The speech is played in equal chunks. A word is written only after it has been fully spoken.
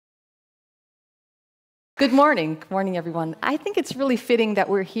Good morning. Good morning, everyone. I think it's really fitting that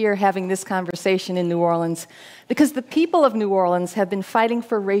we're here having this conversation in New Orleans because the people of New Orleans have been fighting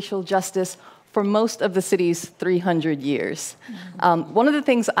for racial justice for most of the city's 300 years. One of the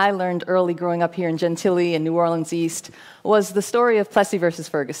things I learned early growing up here in Gentilly and New Orleans East was the story of Plessy versus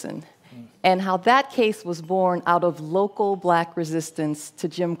Ferguson and how that case was born out of local black resistance to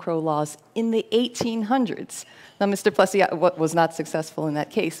Jim Crow laws in the 1800s. Now, Mr. Plessy was not successful in that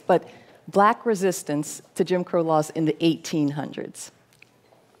case, but black resistance to Jim Crow laws in the 1800s.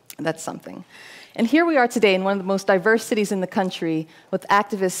 That's something. And here we are today in one of the most diverse cities in the country with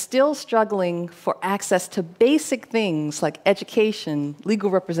activists still struggling for access to basic things like education, legal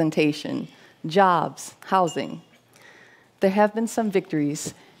representation, jobs, housing. There have been some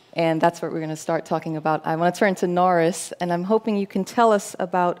victories, and that's what we're going to start talking about. I want to turn to Norris, and I'm hoping you can tell us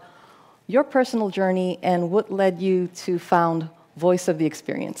about your personal journey and what led you to found Voice of the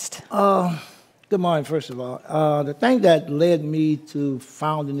Experienced. Good morning, first of all. The thing that led me to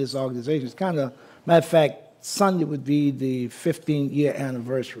founding this organization is matter of fact, Sunday would be the 15-year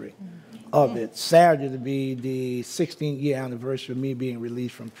anniversary of it. Saturday would be the 16-year anniversary of me being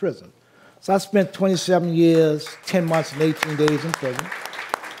released from prison. So I spent 27 years, 10 months, and 18 days in prison.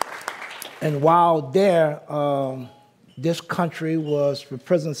 And while there, the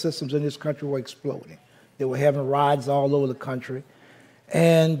prison systems in this country were exploding. They were having riots all over the country.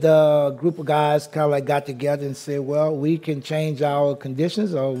 And a group of guys got together and said, well, we can change our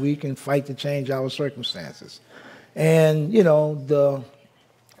conditions or we can fight to change our circumstances. And,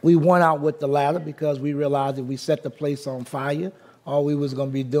 we won out with the latter because we realized that we set the place on fire. All we was going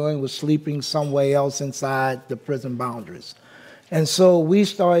to be doing was sleeping somewhere else inside the prison boundaries. And so we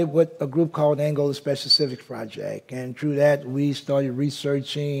started with a group called the Angola Special Civics Project. And through that, we started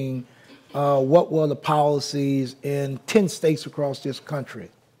researching what were the policies in 10 states across this country.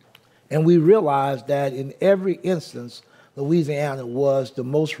 And we realized that in every instance, Louisiana was the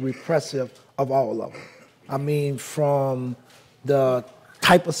most repressive of all of them. I mean, from the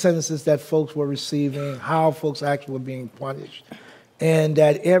type of sentences that folks were receiving, how folks actually were being punished, and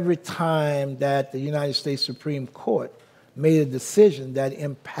that every time that the United States Supreme Court made a decision that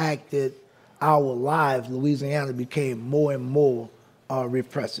impacted our lives, Louisiana became more and more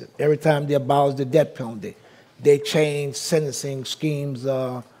repressive. Every time they abolished the death penalty, they changed sentencing schemes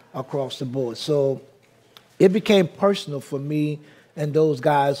across the board. So it became personal for me and those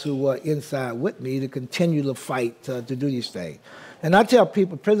guys who were inside with me to continue to fight to do these things. And I tell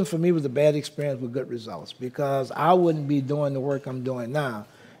people, prison for me was a bad experience with good results because I wouldn't be doing the work I'm doing now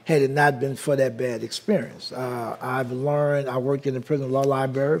had it not been for that bad experience. I worked in the prison law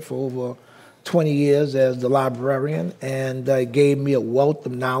library for over 20 years as the librarian, and it gave me a wealth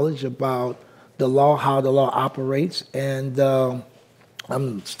of knowledge about the law, how the law operates. And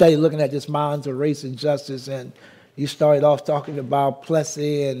I'm steady looking at this Mountains of Race and Justice, and you started off talking about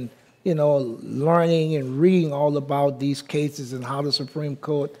Plessy and, learning and reading all about these cases and how the Supreme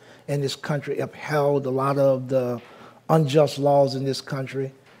Court in this country upheld a lot of the unjust laws in this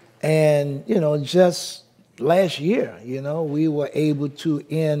country. And, just last year, we were able to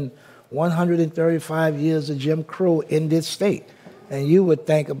end 135 years of Jim Crow in this state. And you would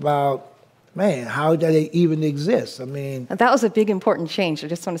think about, man, how did it even exist? I mean... And that was a big, important change. I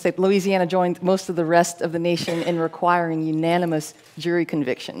just want to say Louisiana joined most of the rest of the nation in requiring unanimous jury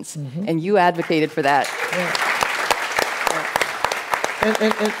convictions. Mm-hmm. And you advocated for that. Yeah.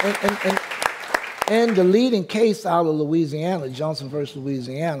 And the leading case out of Louisiana, Johnson versus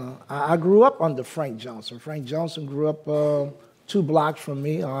Louisiana, I grew up under Frank Johnson. Frank Johnson grew up 2 blocks from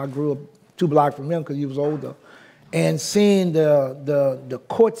me. I grew up 2 blocks from him because he was older. And seeing the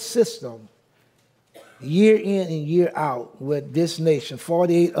court system year in and year out with this nation,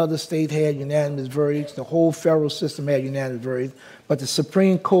 48 other states had unanimous verdicts. The whole federal system had unanimous verdicts. But the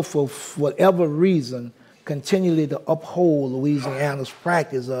Supreme Court, for whatever reason, continually to uphold Louisiana's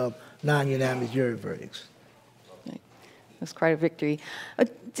practice of non-unanimous jury verdicts. That's quite a victory.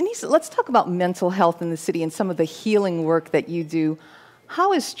 Denese, let's talk about mental health in the city and some of the healing work that you do.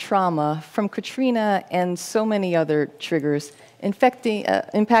 How is trauma from Katrina and so many other triggers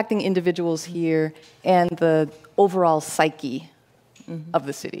impacting individuals here and the overall psyche of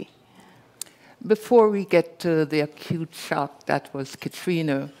the city? Before we get to the acute shock that was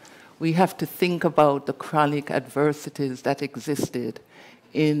Katrina, we have to think about the chronic adversities that existed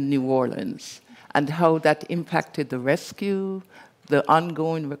in New Orleans and how that impacted the rescue, the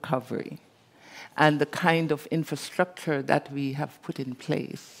ongoing recovery, and the kind of infrastructure that we have put in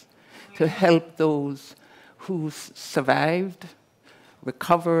place to help those who survived,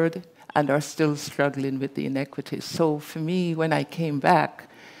 recovered, and are still struggling with the inequities. So for me, when I came back,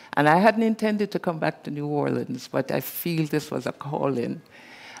 And I hadn't intended to come back to New Orleans, but I feel this was a calling.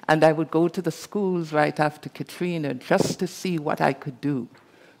 And I would go to the schools right after Katrina just to see what I could do.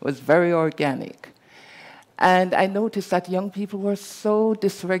 It was very organic. And I noticed that young people were so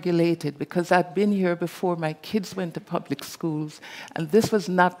dysregulated because I'd been here before my kids went to public schools, and this was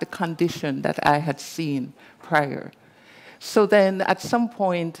not the condition that I had seen prior. So then at some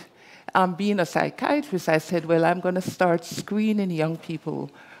point, being a psychiatrist, I said, well, I'm going to start screening young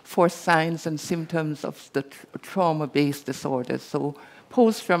people for signs and symptoms of the trauma-based disorders. So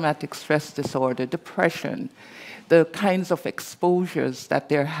post-traumatic stress disorder, depression, the kinds of exposures that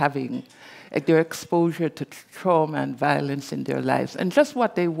they're having, their exposure to trauma and violence in their lives, and just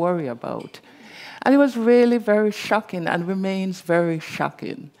what they worry about. And it was really very shocking and remains very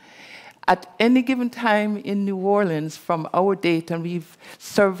shocking. At any given time in New Orleans, from our data, and we've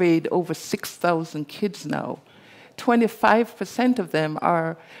surveyed over 6,000 kids now, 25% of them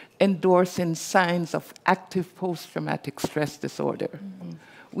are endorsing signs of active post-traumatic stress disorder. Mm-hmm.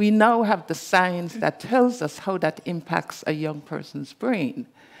 We now have the science that tells us how that impacts a young person's brain.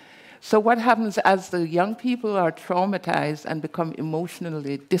 So what happens as the young people are traumatized and become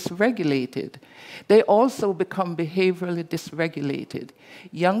emotionally dysregulated, they also become behaviorally dysregulated.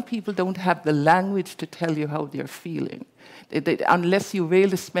 Young people don't have the language to tell you how they're feeling, unless you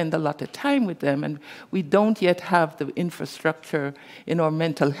really spend a lot of time with them, and we don't yet have the infrastructure in our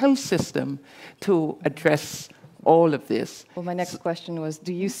mental health system to address all of this. Well, my next question was,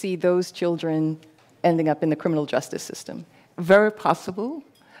 do you see those children ending up in the criminal justice system? Very possible.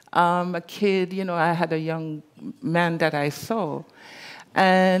 A kid, I had a young man that I saw,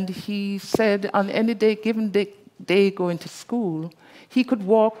 and he said on any day, given day going to school, he could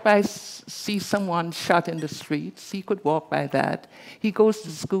walk by, see someone shot in the streets, he could walk by that. He goes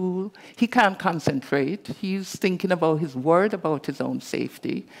to school, he can't concentrate, he's thinking about his word, about his own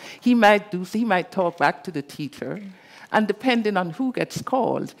safety. He might talk back to the teacher, and depending on who gets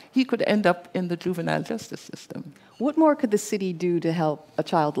called, he could end up in the juvenile justice system. What more could the city do to help a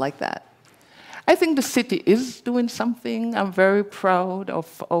child like that? I think the city is doing something. I'm very proud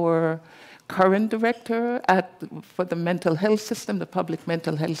of our current director for the mental health system, the public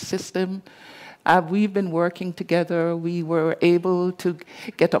mental health system. We've been working together. We were able to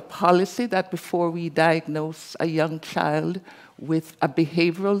get a policy that before we diagnose a young child with a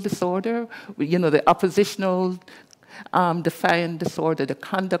behavioral disorder, the oppositional defiant disorder, the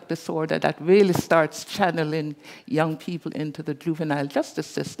conduct disorder that really starts channeling young people into the juvenile justice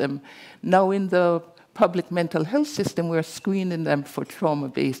system. Now in the public mental health system, we're screening them for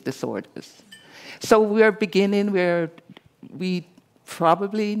trauma-based disorders. So we're beginning where we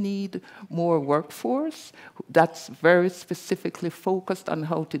probably need more workforce that's very specifically focused on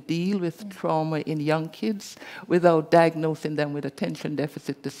how to deal with trauma in young kids without diagnosing them with attention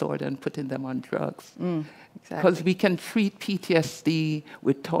deficit disorder and putting them on drugs. Because we can treat PTSD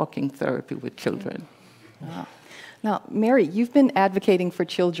with talking therapy with children. Wow. Now, Mary, you've been advocating for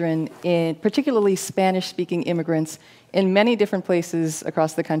children, particularly Spanish-speaking immigrants, in many different places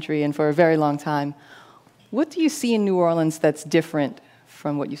across the country and for a very long time. What do you see in New Orleans that's different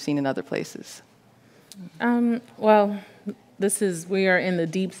from what you've seen in other places? Well, we are in the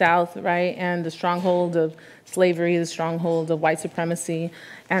Deep South, right? And the stronghold of slavery, the stronghold of white supremacy.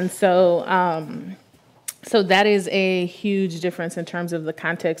 And so that is a huge difference in terms of the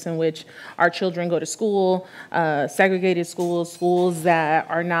context in which our children go to school, segregated schools, schools that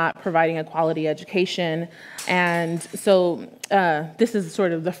are not providing a quality education. And so this is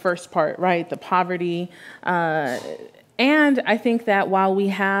sort of the first part, right? The poverty. And I think that while we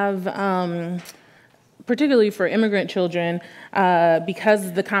have, particularly for immigrant children,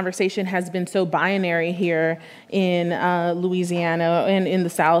 because the conversation has been so binary here in Louisiana and in the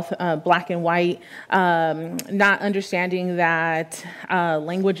South, black and white, not understanding that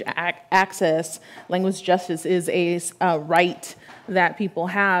language access, language justice is a right that people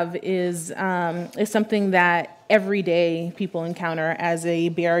have is something that every day people encounter as a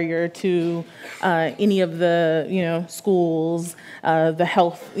barrier to any of the schools, the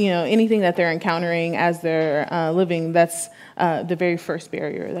health, anything that they're encountering as they're living. That's the very first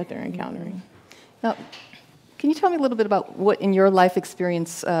barrier that they're encountering. Now, can you tell me a little bit about what in your life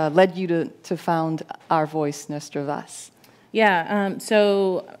experience led you to found Our Voice, Nuestra Voz? Yeah,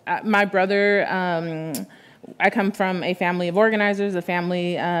 so my brother, I come from a family of organizers, a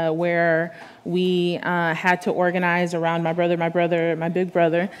family where we had to organize around my brother. My big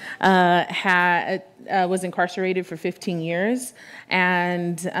brother, was incarcerated for 15 years.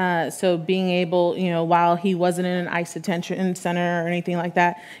 And so being able, while he wasn't in an ICE detention center or anything like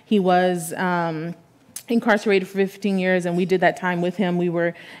that, he was incarcerated for 15 years, and we did that time with him. We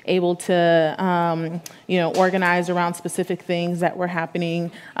were able to, organize around specific things that were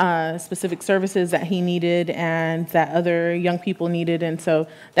happening, specific services that he needed and that other young people needed. And so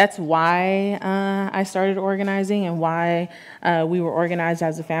that's why I started organizing and why we were organized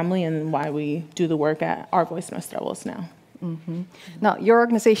as a family and why we do the work at Our Voice Nuestra Voz now. Mm-hmm. Now, your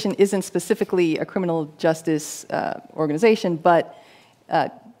organization isn't specifically a criminal justice organization, but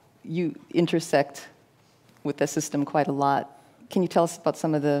you intersect with the system quite a lot. Can you tell us about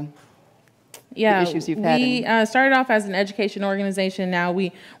some of the issues you've had? We started off as an education organization. Now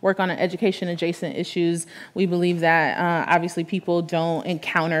we work on education-adjacent issues. We believe that obviously people don't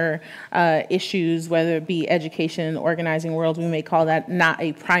encounter issues, whether it be education in the organizing world. We may call that not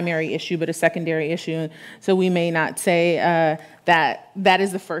a primary issue, but a secondary issue. So we may not say that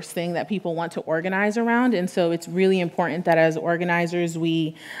is the first thing that people want to organize around. And so it's really important that as organizers,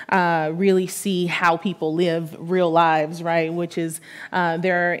 we really see how people live real lives, right? Which is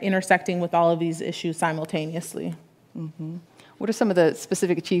they're intersecting with all of these issues simultaneously. Mm-hmm. What are some of the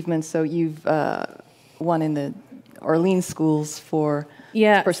specific achievements? So you've won in the Orleans schools for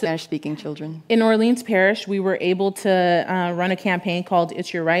Spanish-speaking children. In Orleans Parish, we were able to run a campaign called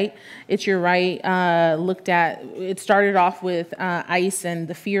It's Your Right. It's Your Right it started off with ICE and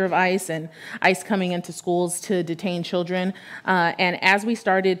the fear of ICE and ICE coming into schools to detain children. And as we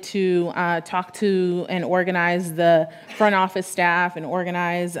started to talk to and organize the front office staff and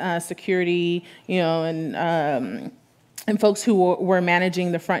organize security, and folks who were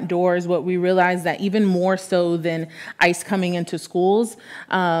managing the front doors, what we realized that even more so than ICE coming into schools,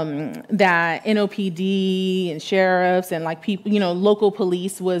 that NOPD and sheriffs and people, local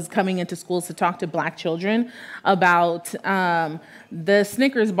police was coming into schools to talk to Black children about the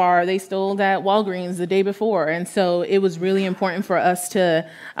Snickers bar they stole at Walgreens the day before. And so it was really important for us to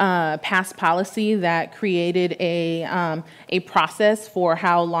pass policy that created a process for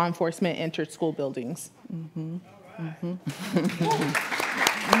how law enforcement entered school buildings. Mm-hmm. Mm-hmm.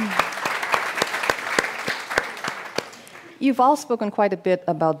 You've all spoken quite a bit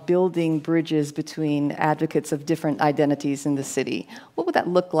about building bridges between advocates of different identities in the city. What would that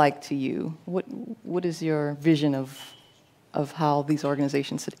look like to you? What is your vision of how these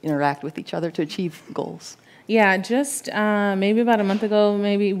organizations interact with each other to achieve goals? Yeah, just maybe about a month ago,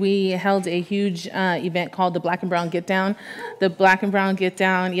 we held a huge event called the Black and Brown Get Down. The Black and Brown Get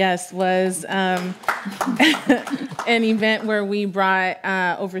Down, yes, was an event where we brought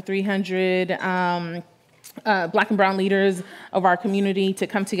over 300 Black and brown leaders of our community to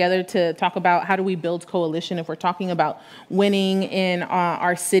come together to talk about how do we build coalition. If we're talking about winning in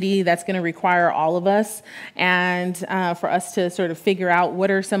our city, that's going to require all of us, and for us to sort of figure out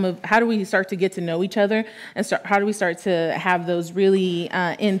how do we start to get to know each other, and how do we start to have those really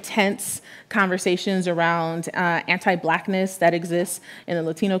intense conversations around anti-Blackness that exists in the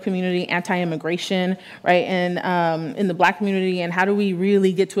Latino community, anti-immigration, right, and in the Black community, and how do we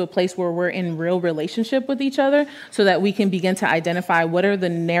really get to a place where we're in real relationship with each other so that we can begin to identify what are the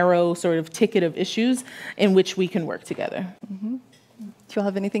narrow sort of ticket of issues in which we can work together. Mm-hmm. Do you all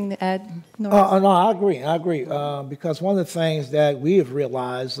have anything to add? Norris? No, I agree. Because one of the things that we have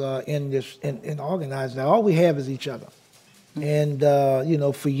realized in organizing, that all we have is each other. Mm-hmm.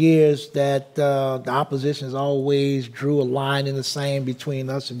 And, for years that the opposition has always drew a line in the sand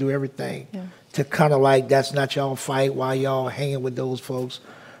between us and do everything to kind of like, that's not y'all fight while y'all hanging with those folks.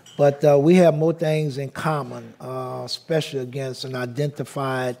 But we have more things in common, especially against an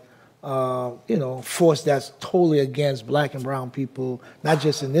identified, force that's totally against Black and brown people, not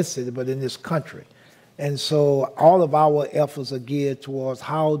just in this city, but in this country. And so all of our efforts are geared towards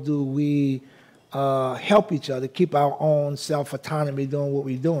how do we help each other, keep our own self-autonomy doing what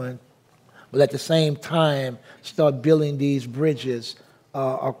we're doing, but at the same time start building these bridges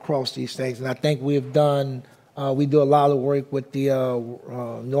across these things. And I think we do a lot of work with the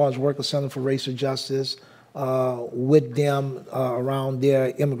Norris Worker Center for Racial Justice, with them around their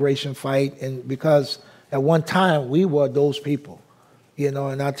immigration fight. And because at one time we were those people,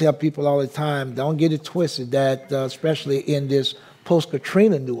 and I tell people all the time, don't get it twisted that, especially in this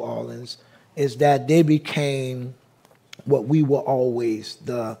post-Katrina New Orleans, is that they became what we were always,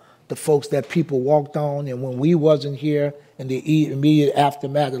 the folks that people walked on. And when we wasn't here in the immediate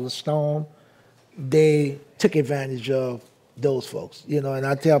aftermath of the storm, they took advantage of those folks, and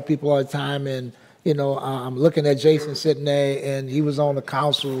I tell people all the time, and, I'm looking at Jason sitting there, and he was on the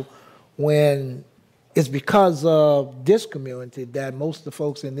council when it's because of this community that most of the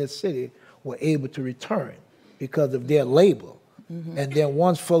folks in this city were able to return because of their labor. Mm-hmm. And then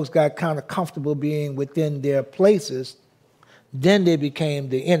once folks got kind of comfortable being within their places, then they became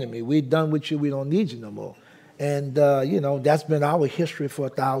the enemy. We're done with you. We don't need you no more. And, that's been our history for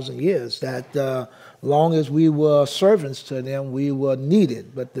 1,000 years, that long as we were servants to them, we were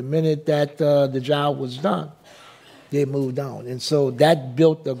needed. But the minute that the job was done, they moved on. And so that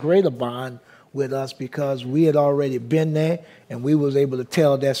built a greater bond with us because we had already been there, and we was able to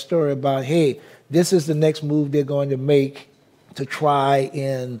tell that story about, hey, this is the next move they're going to make to try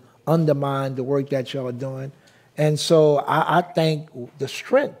and undermine the work that y'all are doing. And so I think the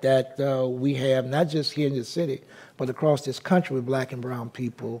strength that we have, not just here in the city, but across this country with black and brown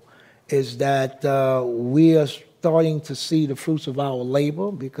people, is that we are starting to see the fruits of our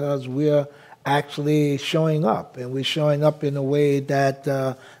labor because we're actually showing up. And we're showing up in a way that,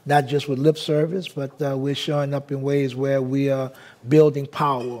 not just with lip service, but we're showing up in ways where we are building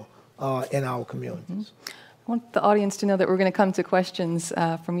power in our communities. Mm-hmm. I want the audience to know that we're going to come to questions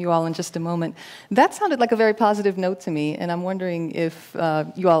from you all in just a moment. That sounded like a very positive note to me, and I'm wondering if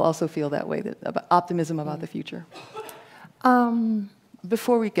you all also feel that way, that about optimism about the future.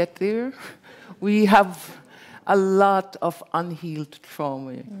 Before we get there, we have a lot of unhealed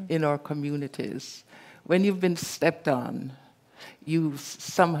trauma in our communities. When you've been stepped on, you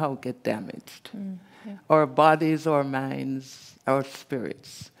somehow get damaged. Yeah. Our bodies, our minds, our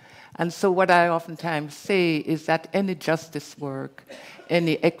spirits. And so what I oftentimes say is that any justice work,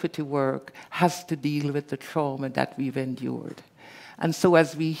 any equity work has to deal with the trauma that we've endured. And so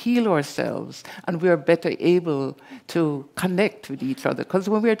as we heal ourselves and we are better able to connect with each other, because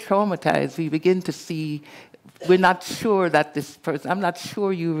when we're traumatized, we begin to see, we're not sure that this person, I'm not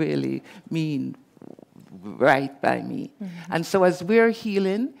sure you really mean right by me. Mm-hmm. And so as we're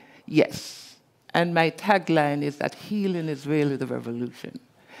healing, yes. And my tagline is that healing is really the revolution.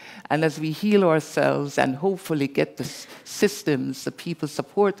 And as we heal ourselves and hopefully get the systems, the people,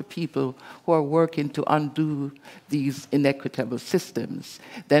 support the people who are working to undo these inequitable systems,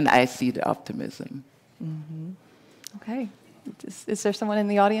 then I see the optimism. Mm-hmm. Okay. Is there someone in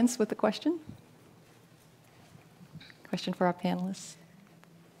the audience with a question? Question for our panelists?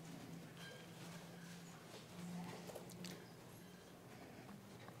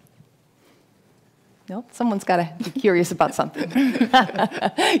 Nope, someone's got to be curious about something.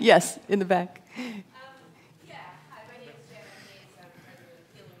 Yes, in the back. Hi, my name is Denese. I'm president of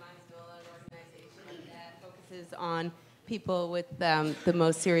Healing Mindsville, an organization that focuses on people with the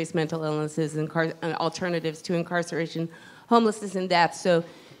most serious mental illnesses and alternatives to incarceration, homelessness, and death. So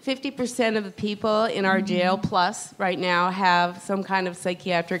 50% of the people in our jail plus right now have some kind of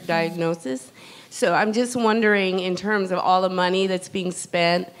psychiatric diagnosis. So I'm just wondering, in terms of all the money that's being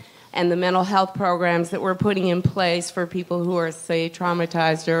spent and the mental health programs that we're putting in place for people who are, say,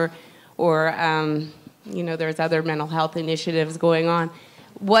 traumatized or there's other mental health initiatives going on,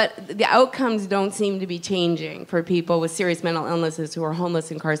 what the outcomes don't seem to be changing for people with serious mental illnesses who are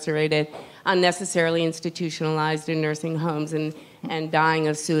homeless, incarcerated, unnecessarily institutionalized in nursing homes, and dying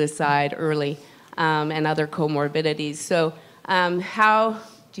of suicide early, and other comorbidities. So how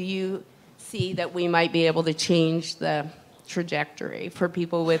do you see that we might be able to change the trajectory for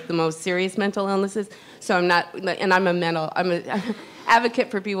people with the most serious mental illnesses? So I'm an advocate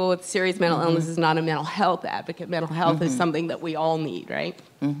for people with serious mental illnesses, not a mental health advocate. Mental health is something that we all need, right?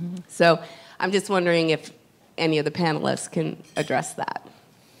 So I'm just wondering if any of the panelists can address that.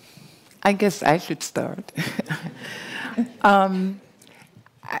 I guess I should start.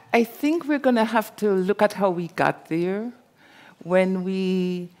 I think we're going to have to look at how we got there when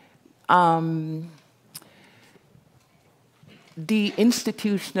we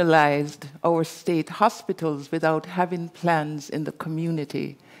deinstitutionalized our state hospitals without having plans in the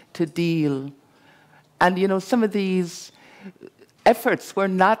community to deal. And, some of these efforts were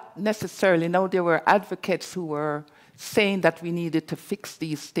not necessarily, there were advocates who were saying that we needed to fix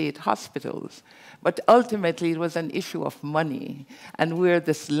these state hospitals. But ultimately, it was an issue of money and where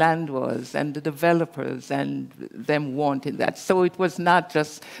this land was and the developers and them wanting that. So it was not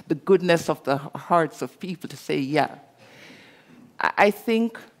just the goodness of the hearts of people to say, yeah. I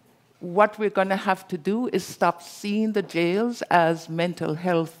think what we're going to have to do is stop seeing the jails as mental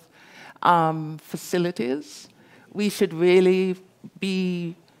health facilities. We should really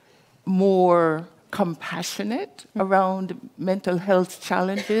be more compassionate around mental health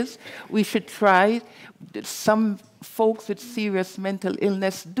challenges. We should try. Some folks with serious mental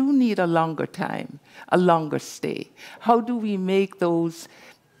illness do need a longer time, a longer stay. How do we make those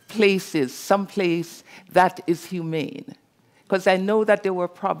places someplace that is humane? Because I know that there were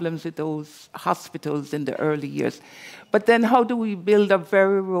problems with those hospitals in the early years. But then how do we build a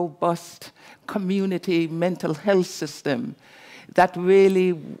very robust community mental health system that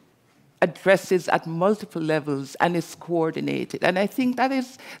really addresses at multiple levels and is coordinated. And I think that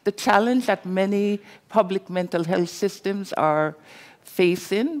is the challenge that many public mental health systems are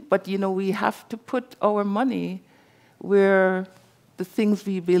facing. But, you know, we have to put our money where the things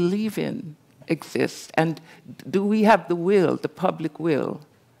we believe in exist. And do we have the will, the public will,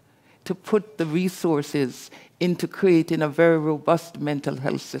 to put the resources into creating a very robust mental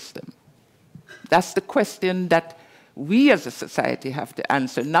health system? That's the question that we as a society have to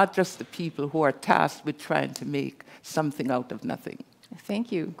answer, not just the people who are tasked with trying to make something out of nothing.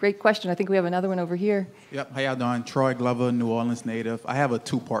 Thank you. Great question. I think we have another one over here. Yep. How y'all doing? Troy Glover, New Orleans native. I have a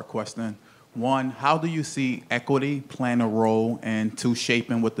two-part question. One, how do you see equity playing a role into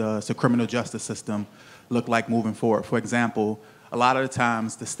shaping what the criminal justice system look like moving forward? For example, a lot of the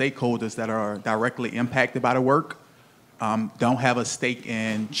times the stakeholders that are directly impacted by the work don't have a stake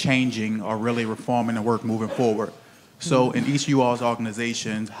in changing or really reforming the work moving forward. So in each of you all's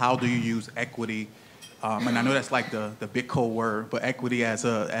organizations, how do you use equity? And I know that's like the big code word, but equity as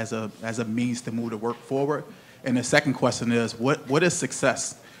a means to move the work forward. And the second question is, what is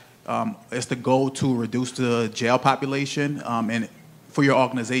success? Is the goal to reduce the jail population? And for your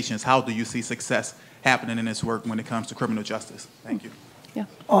organizations, how do you see success happening in this work when it comes to criminal justice? Thank you. Yeah.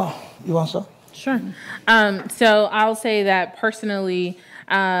 Oh, you want some? Sure. So I'll say that personally,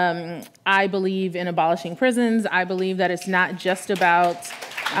 I believe in abolishing prisons. I believe that it's not just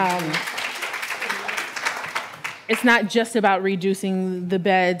about reducing the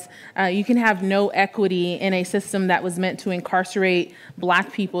beds. You can have no equity in a system that was meant to incarcerate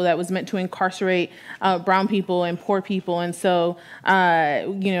Black people, that was meant to incarcerate brown people and poor people. And so,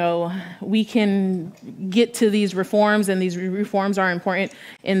 you know, we can get to these reforms, and these reforms are important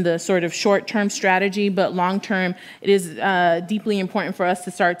in the sort of short-term strategy, but long-term, it is deeply important for us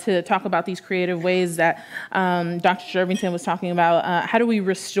to start to talk about these creative ways that Dr. Shervington was talking about. How do we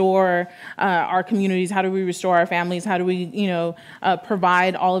restore our communities? How do we restore our families? How do we, you know,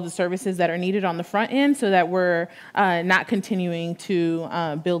 provide all of the services that are needed on the front end so that we're not continuing to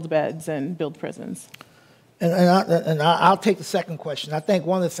build beds and build prisons? I'll take the second question. I think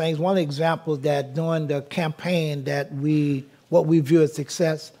one of the examples that during the campaign that what we view as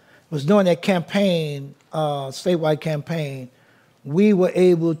success was during that campaign, statewide campaign, we were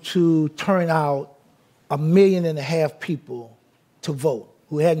able to turn out 1.5 million people to vote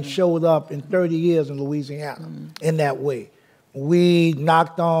who hadn't showed up in 30 years in Louisiana in that way. We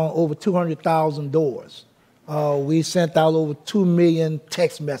knocked on over 200,000 doors. We sent out over 2 million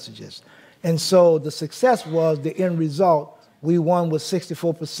text messages. And so the success was the end result. We won with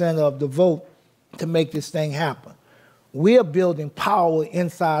 64% of the vote to make this thing happen. We are building power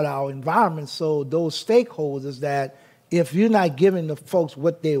inside our environment, so those stakeholders that if you're not giving the folks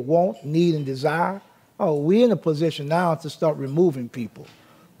what they want, need, and desire, we're in a position now to start removing people.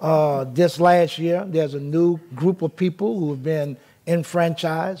 This last year, there's a new group of people who have been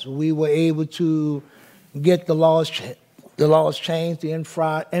enfranchised. We were able to get the laws changed to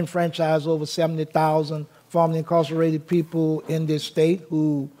enfranchise over 70,000 formerly incarcerated people in this state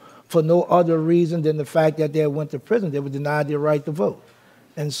who, for no other reason than the fact that they went to prison, they were denied their right to vote.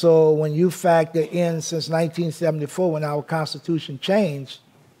 And so when you factor in since 1974, when our Constitution changed,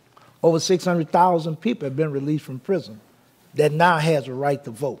 over 600,000 people have been released from prison that now has a right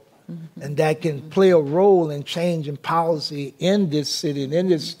to vote. And that can play a role in changing policy in this city and in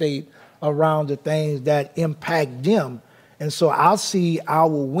this state around the things that impact them. And so I'll see our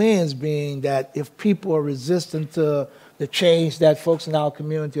wins being that if people are resistant to the change that folks in our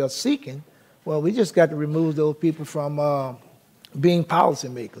community are seeking, well, we just got to remove those people from being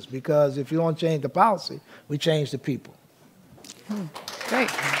policymakers, because if you don't change the policy, we change the people. Great.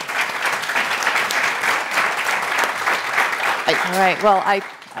 All right. Well,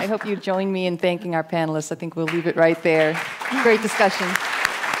 I hope you join me in thanking our panelists. I think we'll leave it right there. Great discussion.